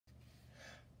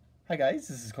Hi guys,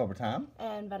 this is Cobra Tom.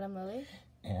 And Venom Lily.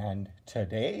 And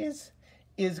today's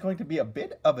is going to be a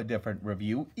bit of a different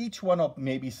review. Each one will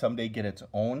maybe someday get its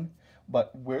own,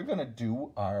 but we're going to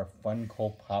do our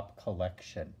Funko Pop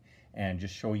collection and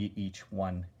just show you each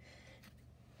one.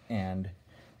 And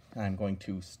I'm going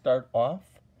to start off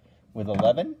with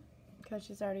 11. Because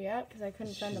she's already out, because I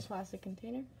couldn't find a plastic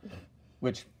container.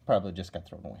 Which probably just got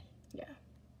thrown away. Yeah.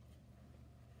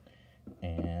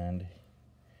 And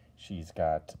she's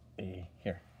got a,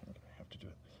 here, I have to do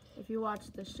it. If you watch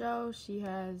the show, she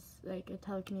has like a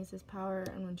telekinesis power,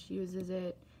 and when she uses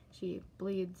it, she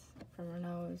bleeds from her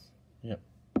nose. Yep.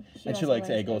 She And she also likes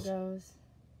Eggos. There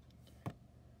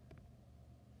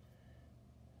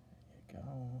you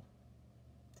go.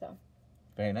 So.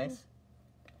 Very nice.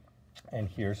 And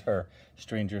here's her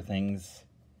Stranger Things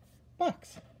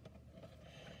box.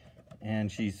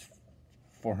 And she's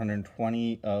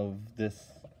 420 of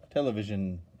this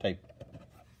television type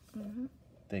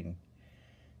thing.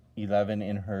 11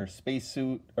 in her space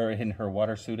suit, or in her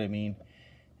water suit, I mean.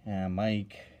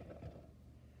 Mike,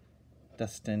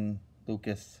 Dustin,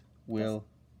 Lucas, Will,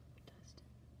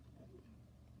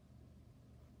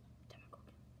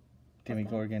 Timmy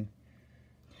Gorgon.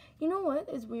 You know what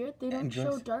is weird? They don't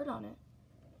show Dart on it.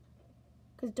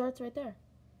 Because Dart's right there.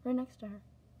 Right next to her.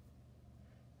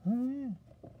 Oh, yeah.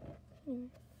 Anyway,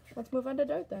 let's move on to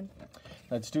Dart then.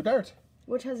 Let's do Dart.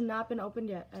 Which has not been opened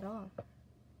yet at all.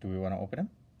 Do we want to open him?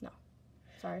 No.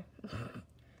 Sorry.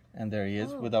 And there he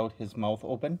is without his mouth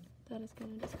open. That is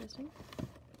kind of disgusting.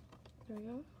 There we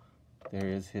go. There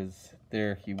is his,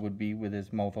 there he would be with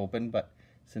his mouth open, but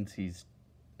since he's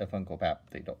a Funko Pop,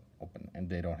 they don't open, and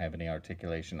they don't have any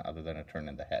articulation other than a turn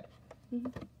in the head.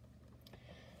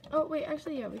 Oh, wait,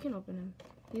 actually, yeah, we can open him.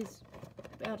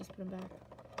 I'll just put him back.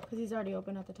 Because he's already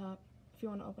open at the top, if you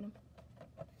want to open him.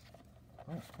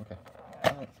 Oh, okay.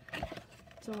 All right.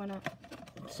 So why not?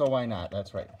 So why not?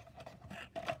 That's right.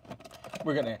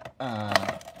 We're going to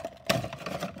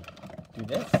do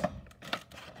this.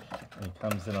 And he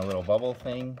comes in a little bubble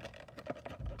thing.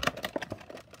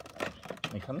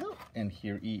 And he comes out, and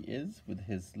here he is with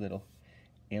his little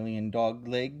alien dog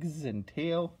legs and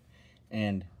tail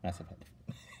and massive head.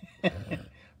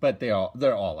 But they're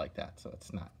all like that, so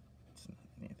it's not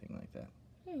anything like that.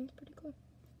 Yeah, he's pretty cool.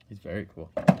 He's very cool.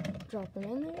 Drop him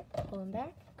in there, pull him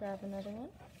back, grab another one.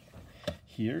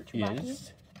 Here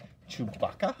is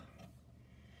Chewbacca.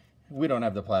 We don't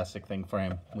have the plastic thing for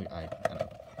him. We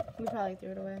probably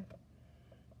threw it away.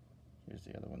 Here's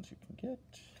the other ones you can get.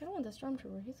 I don't want the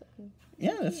Stormtrooper. He's looking.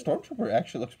 Yeah, the Stormtrooper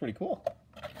actually looks pretty cool.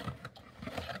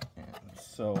 And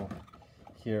so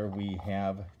here we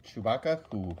have Chewbacca,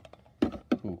 who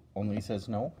only says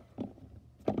no.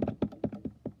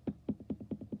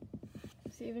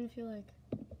 So even if you like,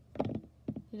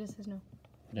 he just says no.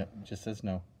 Yep, just says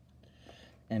no.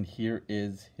 And here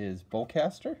is his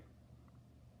bowcaster.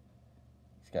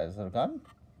 He's got his little gun.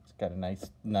 He's got a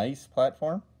nice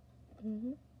platform.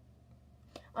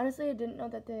 Honestly, I didn't know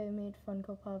that they made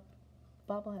Funko Pop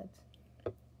bobbleheads.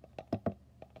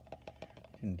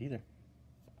 Didn't either.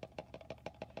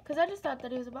 Because I just thought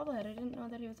that he was a bobblehead. I didn't know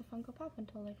that he was a Funko Pop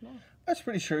until like now. I was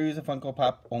pretty sure he was a Funko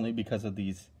Pop only because of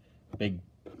these big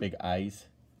eyes.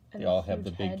 And they all have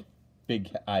the head.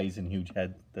 big eyes and huge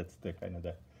head. That's their kind of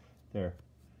their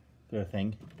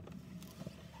thing.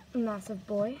 Massive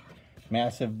boy.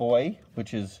 Massive boy,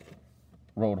 which is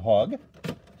Roadhog.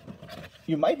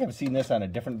 You might have seen this on a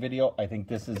different video. I think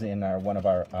this is in one of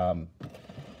our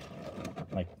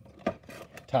like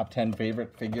top 10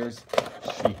 favorite figures.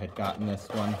 She had gotten this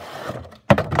one.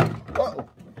 Whoa!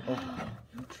 Oh.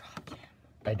 You dropped him.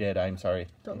 I did. I'm sorry.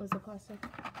 Don't lose the plastic.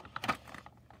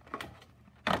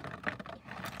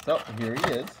 So here he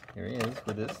is. Here he is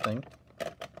with this thing.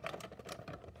 I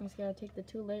just gotta take the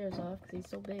 2 layers off because he's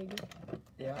so big.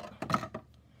 Yeah.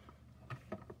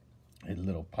 A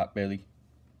little pot belly.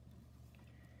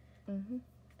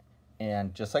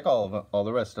 And just like all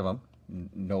the rest of them,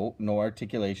 no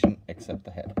articulation except the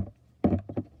head.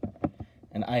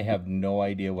 And I have no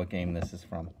idea what game this is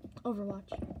from.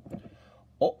 Overwatch.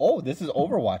 Oh, this is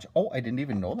Overwatch. Oh, I didn't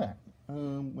even know that.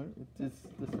 Where is this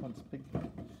one's big?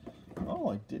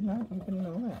 Oh, I did not even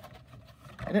know that.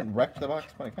 I didn't wreck the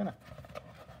box, but I kind of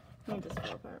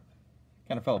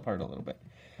fell apart a little bit.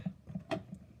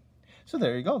 So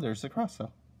there you go. There's the cross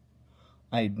cell.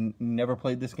 I never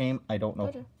played this game. I don't know.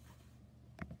 Okay.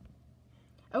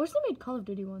 I wish they made Call of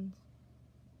Duty ones.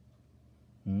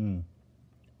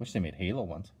 Wish they made Halo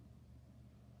ones.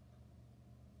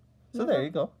 So there you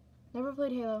go. Never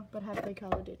played Halo, but have played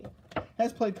Call of Duty.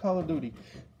 Has played Call of Duty.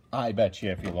 I bet you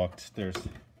if you looked, there's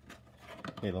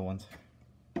Halo ones.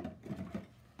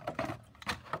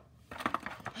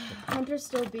 Hunter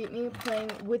still beat me playing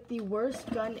with the worst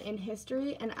gun in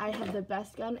history, and I have the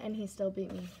best gun, and he still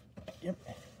beat me. Yep.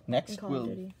 In Next Call of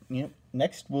we'll Duty.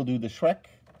 next we'll do the Shrek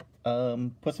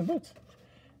Puss in Boots.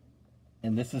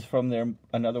 And this is from their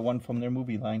another one from their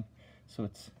movie line. So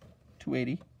it's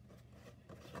 $2.80.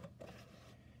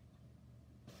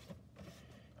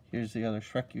 Here's the other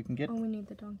Shrek you can get. Oh, we need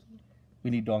the donkey. We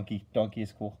need Donkey. Donkey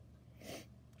is cool.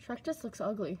 Shrek just looks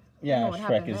ugly. I don't Yeah, know what Shrek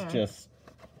happened is there. just,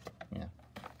 yeah.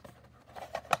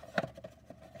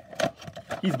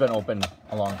 He's been open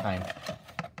a long time.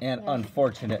 And Yeah.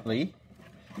 unfortunately,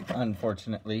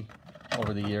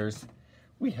 over the years,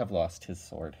 we have lost his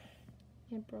sword.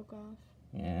 It broke off.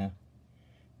 Yeah.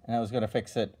 And I was going to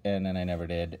fix it, and then I never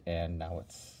did, and now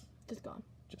it's Just gone.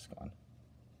 just gone.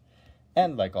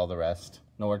 And like all the rest,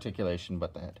 no articulation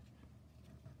but the head.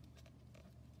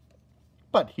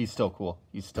 But he's still cool.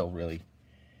 He's probably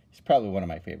one of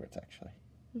my favorites, actually.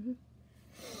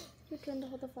 Your turn to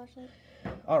hold the flashlight.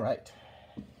 All right,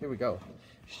 here we go.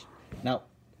 Now,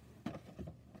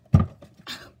 I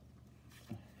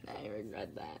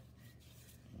regret that.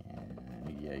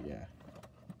 yeah.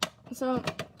 So,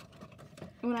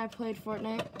 when I played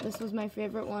Fortnite, this was my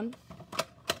favorite one.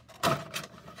 I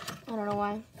don't know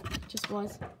why. It just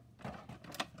was.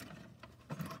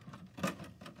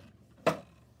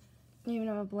 You even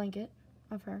have a blanket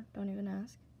of her. Don't even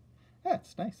ask. Yeah,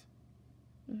 it's nice.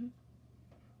 Mhm.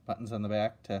 Buttons on the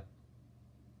back to.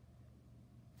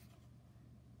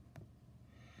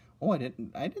 Oh, I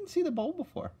didn't see the bow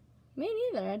before. Me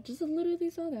neither. I just literally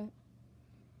saw that.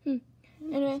 Anyway,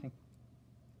 Interesting.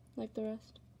 like the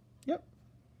rest. Yep.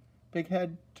 Big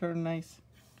head, turn nice.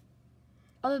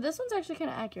 Although this one's actually kind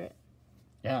of accurate.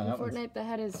 Yeah, In that one's. Fortnite, the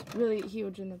head is really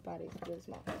huge and the body is really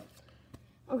small.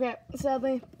 Okay,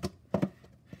 sadly.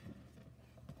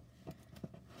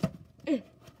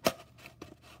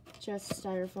 Just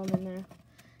styrofoam in there.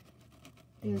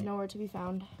 He was nowhere to be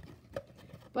found.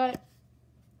 But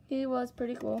he was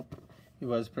pretty cool. He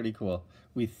was pretty cool.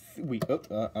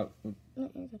 No, you're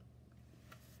good.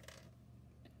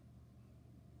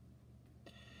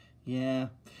 Yeah.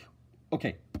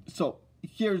 Okay, so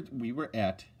here we were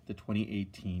at the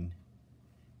 2018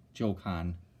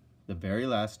 JoeCon, the very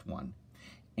last one,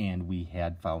 and we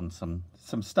had found some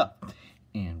stuff,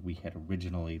 and we had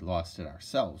originally lost it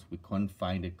ourselves. We couldn't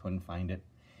find it,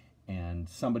 and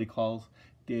somebody calls,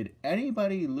 did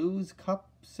anybody lose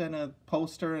cups and a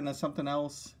poster and a something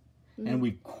else? And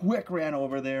we quick ran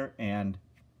over there, and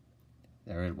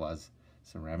there it was,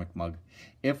 ceramic mug.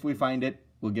 If we find it,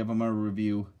 we'll give them a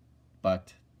review,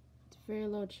 but It's very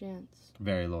low chance.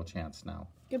 very low chance now.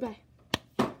 Goodbye.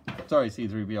 Sorry,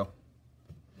 C3PO.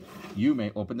 You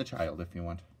may open the child if you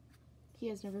want. He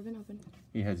has never been opened.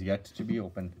 He has yet to be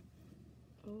opened.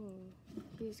 Oh,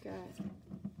 he's got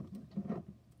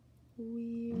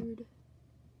weird.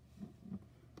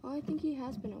 Oh, I think he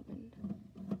has been opened.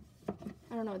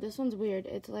 I don't know. This one's weird.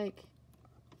 It's like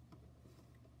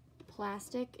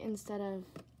plastic instead of.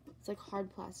 It's like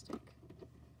hard plastic.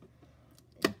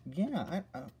 Yeah,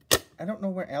 I don't know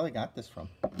where Allie got this from.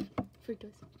 Freak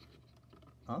toys.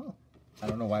 Oh, I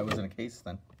don't know why it was in a case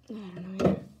then. I don't know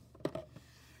either.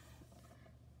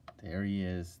 There he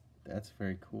is. That's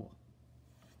very cool.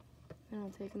 And I'll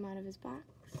take him out of his box.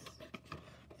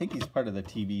 I think he's part of the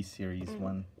TV series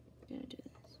one. I'm gonna do this.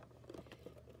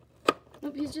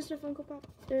 Nope, he's just a Funko Pop.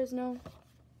 There is no.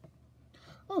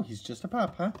 Oh, he's just a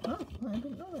pop, huh? Oh, I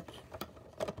didn't know that.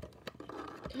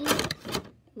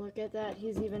 Look at that.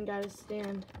 He's even got a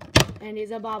stand. And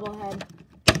he's a bobblehead.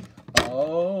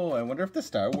 Oh, I wonder if the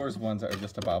Star Wars ones are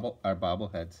just are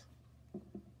bobbleheads.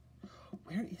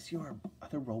 Where is your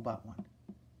other robot one?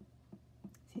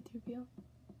 C3PO?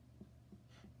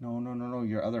 No.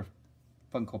 Your other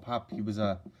Funko Pop. He was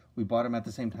we bought him at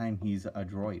the same time. He's a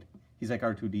droid. He's like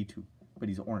R2-D2, but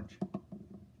he's orange.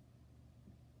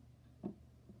 It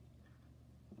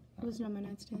wasn't on my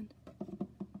nightstand.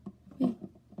 Wait.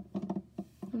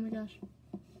 Oh my gosh.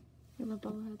 I love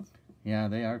bobbleheads. Yeah,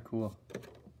 they are cool.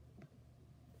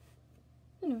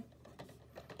 Anyway,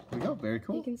 There we go. Very he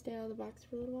cool. can stay out of the box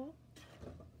for a little while.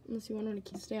 Unless you want him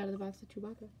to stay out of the box with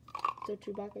Chewbacca. So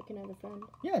Chewbacca can have a friend.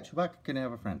 Yeah, Chewbacca can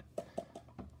have a friend.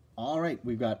 All right,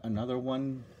 we've got another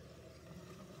one.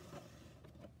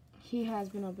 He has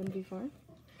been opened before.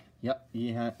 Yep,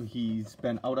 he's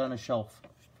been out on a shelf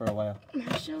for a while.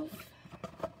 My shelf.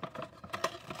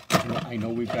 I know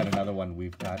we've got another one.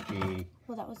 We've got a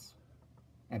Well, that was.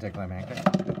 anticlimactic.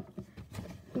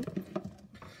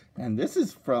 And this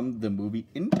is from the movie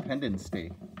Independence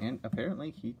Day. And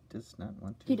apparently he does not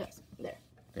want to. He does. There.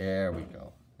 There we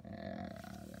go.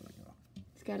 There we go.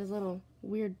 He's got his little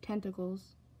weird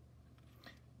tentacles.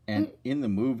 And in the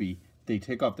movie, they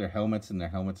take off their helmets, and their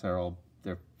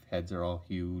heads are all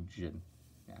huge, and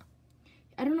yeah.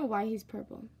 I don't know why he's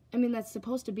purple. I mean, that's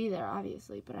supposed to be there,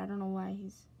 obviously, but I don't know why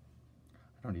he's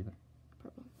I don't either.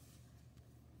 purple.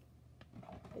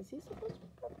 Is he supposed to be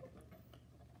purple?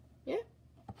 Yeah.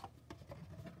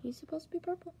 He's supposed to be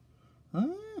purple. I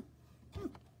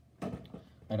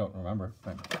don't remember,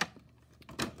 but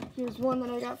Here's one that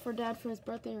I got for Dad for his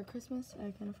birthday or Christmas. I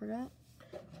kind of forgot.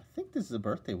 I think this is a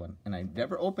birthday one, and I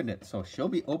never opened it, so she'll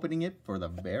be opening it for the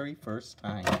very first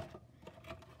time.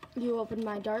 You opened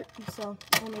my dart, so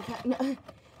only no.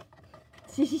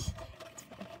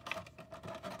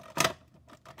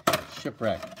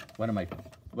 Shipwreck, one of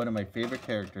my favorite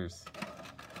characters,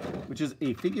 which is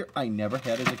a figure I never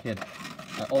had as a kid.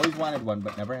 I always wanted one,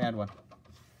 but never had one.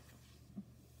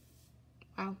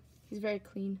 Wow, he's very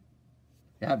clean.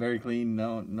 Yeah, very clean.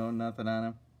 No, nothing on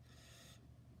him.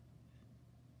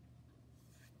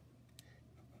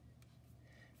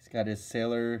 He's got his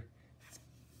sailor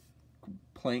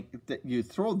plank. You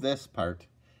throw this part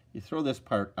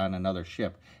on another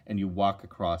ship, and you walk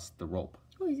across the rope.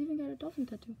 Oh, he's even got a dolphin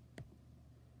tattoo.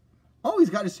 Oh, he's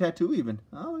got his tattoo even.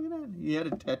 Oh, look at that. He had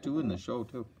a tattoo in the show,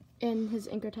 too. And his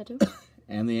anchor tattoo.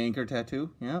 And the anchor tattoo,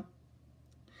 yeah.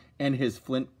 And his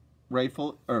flint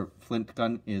rifle, or flint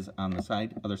gun is on the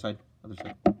side, other side.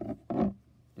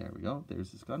 There we go.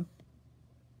 There's his gun.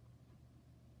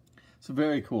 So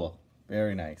very cool.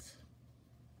 Very nice.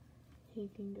 He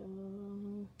can go.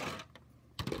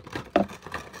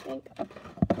 Think.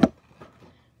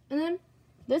 And then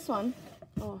this one.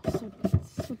 Oh, so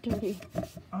dirty.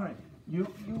 All right. You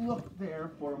look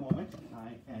there for a moment.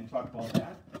 I can talk about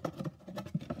that.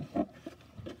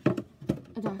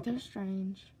 A Doctor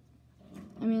Strange.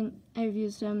 I mean, I've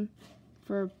used him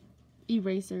for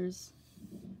erasers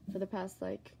for the past,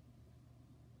 like,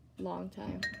 long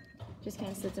time. Just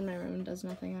kind of sits in my room and does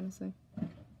nothing, honestly.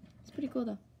 It's pretty cool,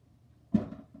 though.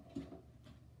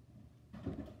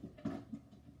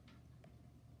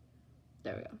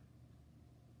 There we go.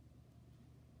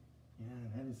 Yeah,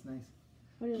 that is nice.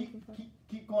 What are you looking for?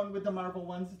 Keep going with the Marvel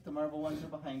ones. The Marvel ones are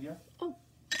behind you. Oh.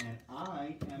 And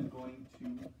I'm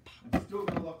still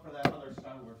going to look for that other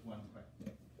Star Wars one quick.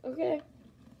 Okay.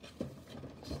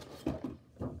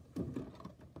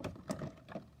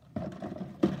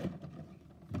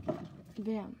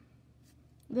 Bam.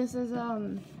 This is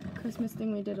Christmas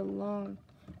thing we did a while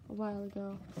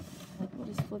ago. We'll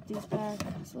just flip these back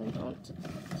so they don't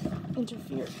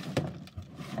interfere.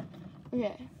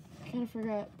 Okay, I kind of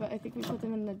forgot, but I think we put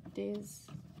them in the day's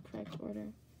correct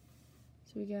order.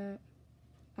 So we got,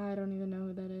 I don't even know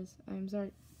who that is. I'm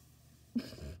sorry.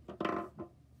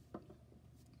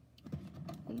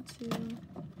 1, 2,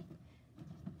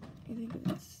 I think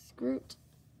it's Groot.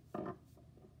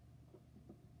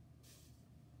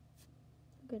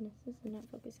 Goodness, this is not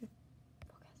focusing.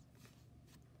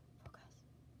 Focus.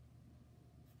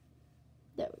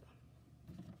 There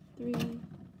we go. 3.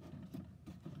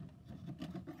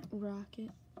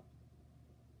 Rocket.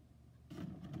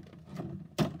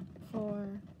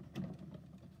 4.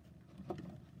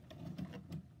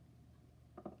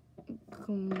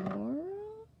 Gamora?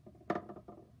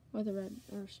 Or the red,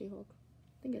 or She-Hulk. I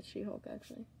think it's She-Hulk,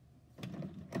 actually.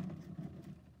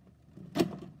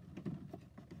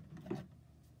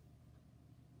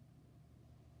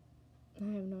 I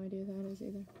have no idea who that is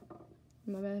either.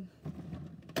 My bad.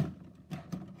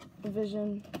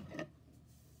 Vision.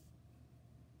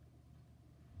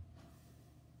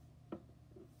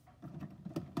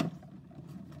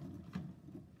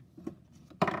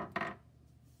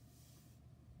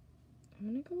 I'm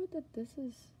gonna go with that. This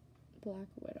is Black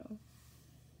Widow.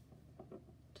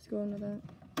 Just going with that.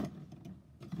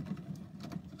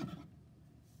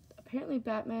 Apparently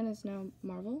Batman is now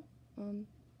Marvel.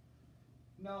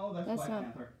 No, that's Black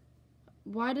Panther.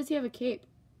 Why does he have a cape?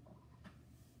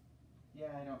 Yeah,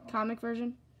 I don't know. Comic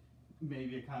version?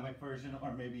 Maybe a comic version,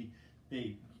 or maybe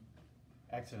they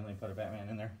accidentally put a Batman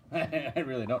in there. I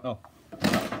really don't know.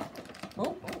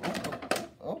 Oh,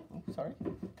 sorry.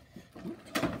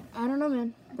 I don't know,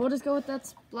 man. We'll just go with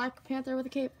that's Black Panther with a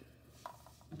cape.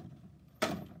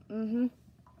 Mm-hmm.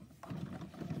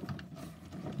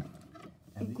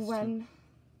 Gwen,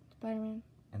 Spider-Man.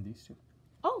 And these two.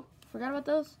 Oh, forgot about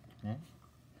those. Yeah.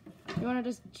 You want to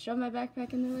just shove my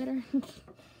backpack in there later?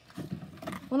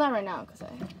 Well, not right now, because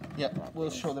Yeah, we'll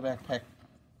show the backpack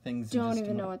things. Don't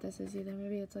even know what this is either.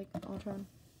 Maybe it's like Ultron.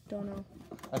 Don't know.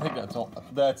 I think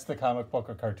that's the comic book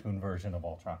or cartoon version of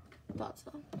Ultron. Thought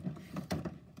so.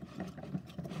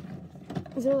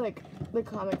 These are like the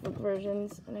comic book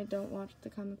versions, and I don't watch the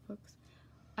comic books.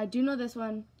 I do know this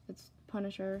one. It's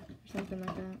Punisher or something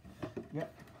like that. Yeah.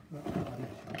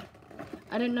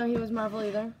 I didn't know he was Marvel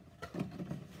either.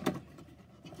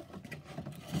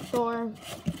 Thor.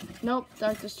 Nope,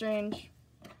 Doctor Strange.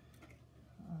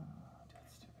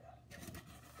 That's too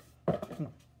bad.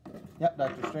 Yep,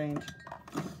 Doctor Strange.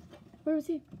 Where was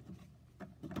he?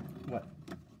 What?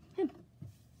 Him.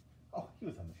 Oh, he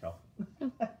was on the shelf.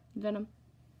 Oh, Venom.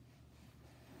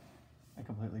 I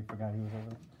completely forgot he was over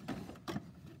there.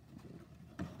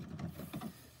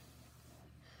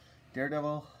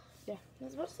 Daredevil. Yeah, I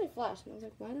was about to say Flash, and I was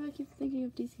like, why do I keep thinking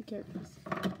of DC characters?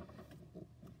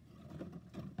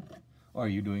 Or are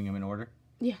you doing them in order?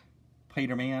 Yeah.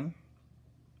 Spider-Man.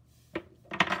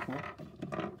 Cool.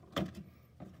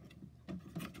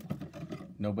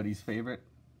 Nobody's favorite.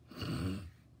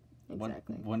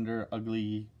 Exactly. Wonder,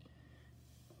 ugly,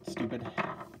 stupid.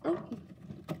 Oh.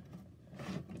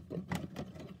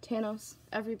 Thanos,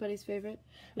 everybody's favorite.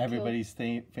 Who Everybody's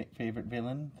favorite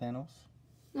villain, Thanos.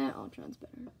 killed... Ultron's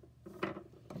better.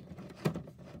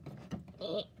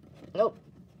 Nope.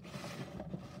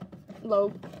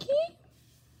 Loki?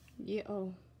 Yeah,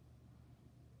 oh.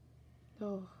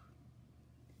 Oh.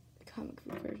 The comic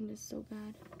book version is so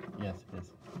bad. Yes, it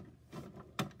is.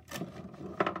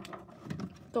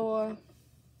 Thor.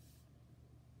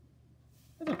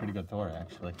 That's a pretty good Thor,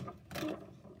 actually.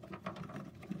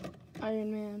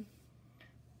 Iron Man.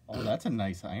 Oh, that's a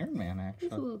nice Iron Man, actually.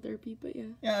 It's a little derpy, but yeah.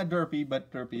 Yeah, derpy, but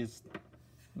derpy is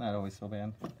not always so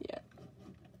bad. Yeah.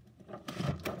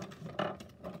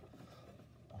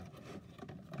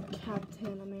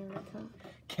 Captain America.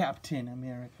 Captain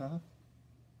America.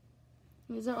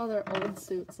 These are all their old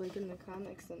suits, like in the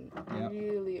comics and Yep.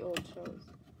 really old shows.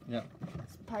 Yep.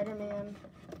 Spider-Man.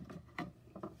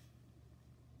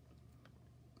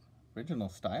 Original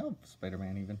style of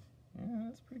Spider-Man, even. Yeah,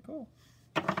 that's pretty cool.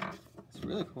 It's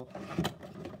really cool.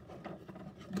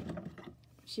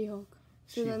 She-Hulk.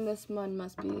 So then this one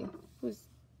must be... Who's...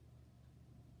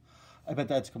 I bet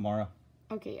that's Gamora.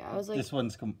 Okay, yeah, I was like... This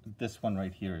one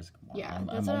right here is Gamora. Yeah, I'm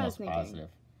that's what I was almost thinking. positive.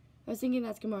 I was thinking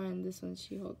that's Gamora and this one's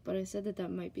She-Hulk, but I said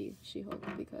that might be She-Hulk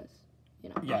because, you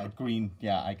know. Yeah, green.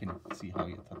 Yeah, I can see how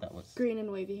you thought that was. Green and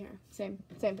wavy hair. Same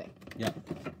thing. Yeah.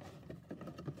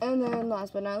 And then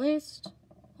last but not least,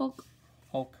 Hulk.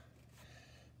 Hulk.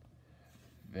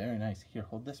 Very nice. Here,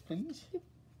 hold this, please. Yep.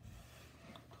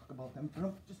 Talk about them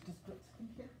for just a split second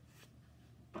here.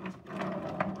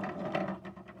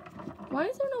 Why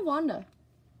is there no Wanda?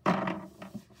 I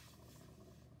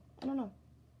don't know.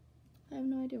 I have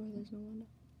no idea why there's no Wanda.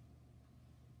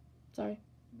 Sorry.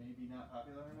 Maybe not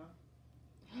popular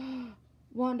enough?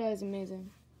 Wanda is amazing.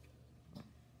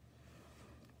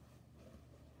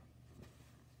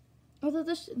 Although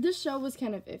this show was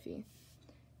kind of iffy.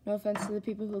 No offense to the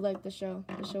people who like the show.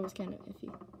 The show was kind of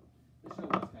iffy. The show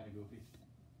was kind of goofy.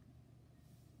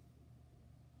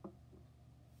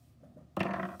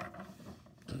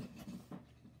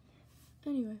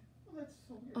 Anyway, Well, that's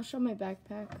so weird. I'll show my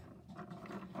backpack.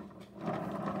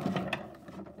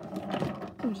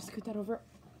 Let me just scoot that over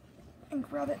and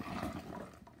grab it.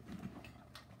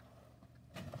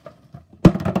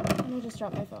 And I just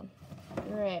dropped my phone.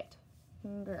 Great.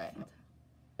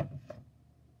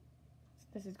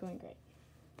 This is going great.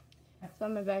 So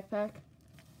on my backpack,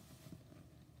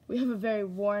 we have a very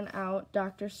worn out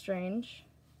Doctor Strange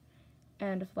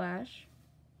and a Flash.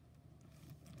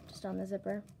 Just on the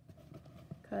zipper.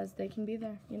 Because they can be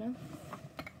there, you know?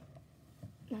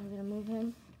 Now we're going to move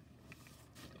him.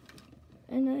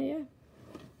 And yeah.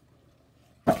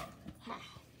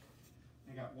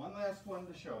 I got one last one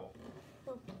to show.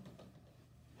 Oh.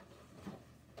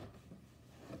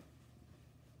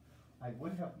 I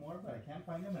would have more, but I can't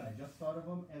find them, and I just thought of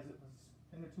them as it was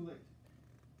kind of too late.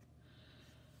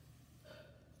 Because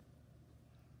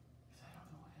I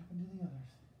don't know what happened to the others.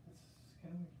 It's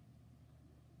kind of weird.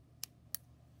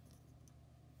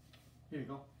 Here you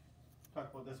go. Talk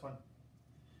about this one.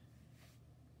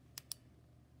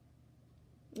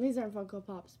 These aren't Funko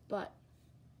Pops, but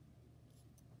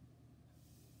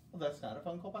Well, that's not a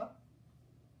Funko Pop?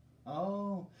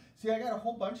 Oh. See, I got a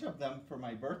whole bunch of them for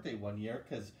my birthday one year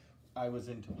because I was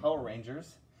into Power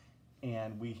Rangers.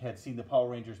 And we had seen the Power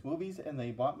Rangers movies, and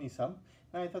they bought me some.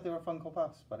 And I thought they were Funko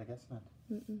Pops, but I guess not.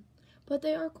 but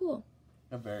they are cool.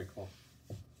 They're very cool.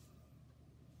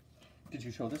 Did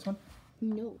you show this one?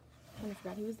 No, I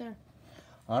forgot he was there.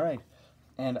 All right.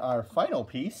 And our final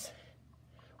piece,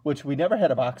 which we never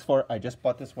had a box for. I just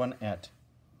bought this one at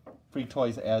Free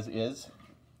Toys As Is.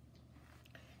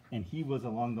 And he was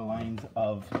along the lines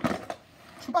of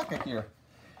Chewbacca here.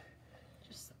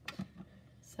 Just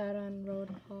sat on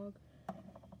Roadhog.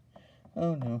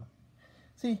 Oh no.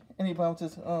 See, any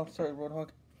bounces? Oh, sorry, Roadhog.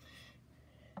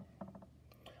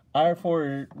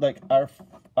 R4, like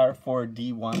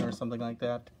R4D1 or something like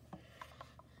that.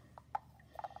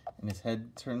 And his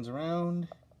head turns around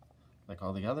like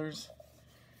all the others.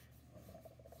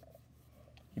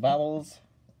 He bobbles.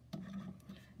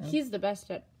 He's the best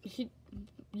at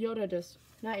Yoda just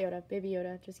not Yoda, Baby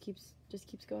Yoda just keeps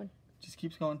going. Just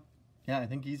keeps going. Yeah, I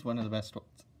think he's one of the best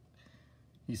ones.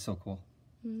 He's so cool.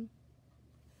 Mm-hmm.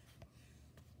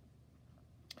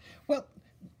 Well,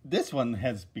 this one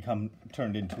has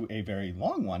turned into a very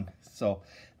long one. So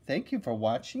thank you for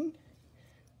watching.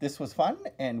 This was fun,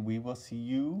 and we will see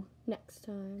you Next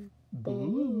time.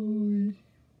 Bye.